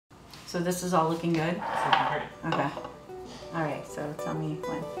So this is all looking good? It's looking great. Okay. All right, so tell me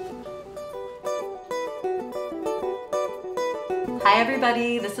when. Hi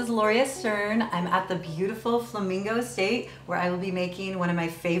everybody, this is Loria Stern. I'm at the beautiful Flamingo Estate where I will be making one of my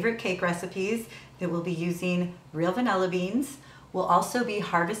favorite cake recipes that will be using real vanilla beans. We'll also be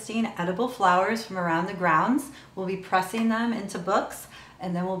harvesting edible flowers from around the grounds. We'll be pressing them into books,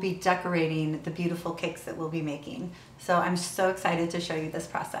 and then we'll be decorating the beautiful cakes that we'll be making. So I'm so excited to show you this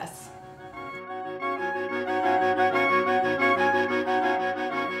process.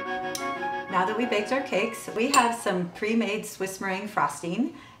 Now that we baked our cakes, we have some pre-made Swiss meringue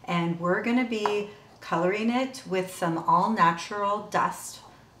frosting, and we're gonna be coloring it with some all-natural dust.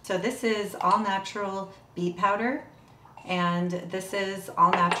 So this is all-natural beet powder, and this is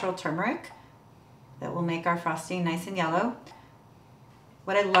all-natural turmeric that will make our frosting nice and yellow.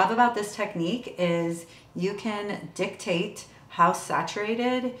 What I love about this technique is you can dictate how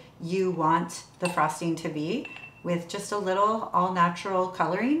saturated you want the frosting to be with just a little all-natural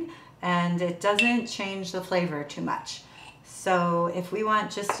coloring, and it doesn't change the flavor too much. So if we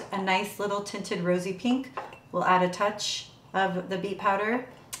want just a nice little tinted rosy pink, we'll add a touch of the beet powder.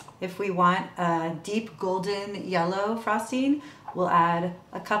 If we want a deep golden yellow frosting, we'll add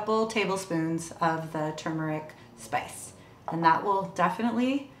a couple tablespoons of the turmeric spice. And that will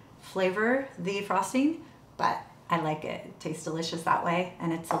definitely flavor the frosting, but I like it. It tastes delicious that way,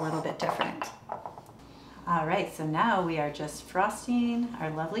 and it's a little bit different. All right, so now we are just frosting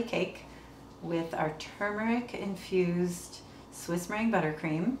our lovely cake with our turmeric infused Swiss meringue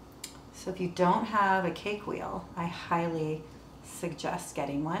buttercream. So if you don't have a cake wheel, I highly suggest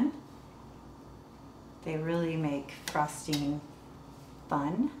getting one. They really make frosting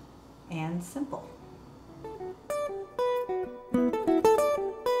fun and simple.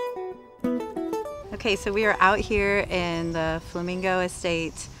 Okay, so we are out here in the Flamingo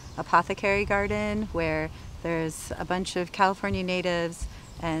Estate apothecary garden where there's a bunch of California natives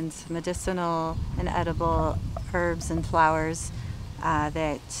and medicinal and edible herbs and flowers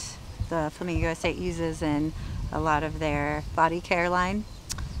that the Flamingo Estate uses in a lot of their body care line.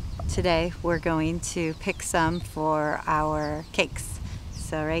 Today we're going to pick some for our cakes.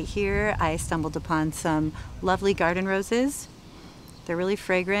 So right here I stumbled upon some lovely garden roses. They're really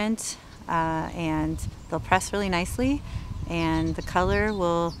fragrant and they'll press really nicely, and the color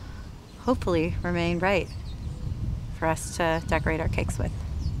will hopefully remain right for us to decorate our cakes with.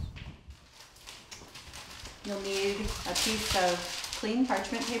 You'll need a piece of clean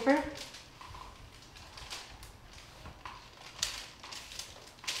parchment paper.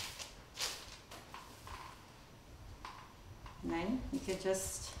 And then you could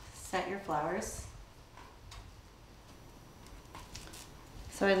just set your flowers.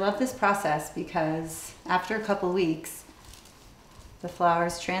 So I love this process because after a couple weeks, the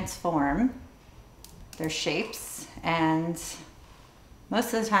flowers transform their shapes, and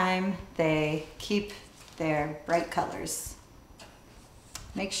most of the time they keep their bright colors.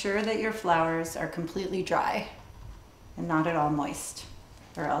 Make sure that your flowers are completely dry and not at all moist,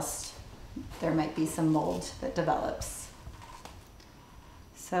 or else there might be some mold that develops.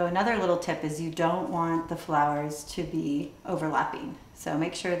 So another little tip is you don't want the flowers to be overlapping. So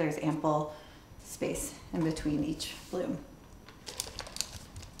make sure there's ample space in between each bloom.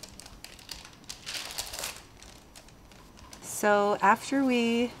 So after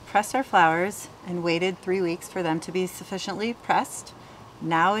we pressed our flowers and waited 3 weeks for them to be sufficiently pressed,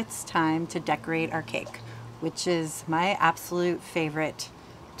 now it's time to decorate our cake, which is my absolute favorite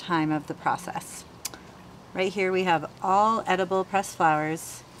time of the process. Right here we have all edible pressed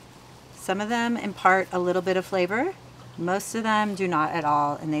flowers. Some of them impart a little bit of flavor. Most of them do not at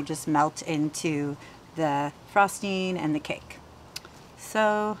all, and they just melt into the frosting and the cake.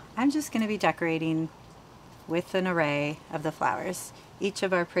 So I'm just going to be decorating with an array of the flowers, each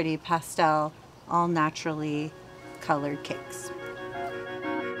of our pretty pastel, all naturally colored cakes.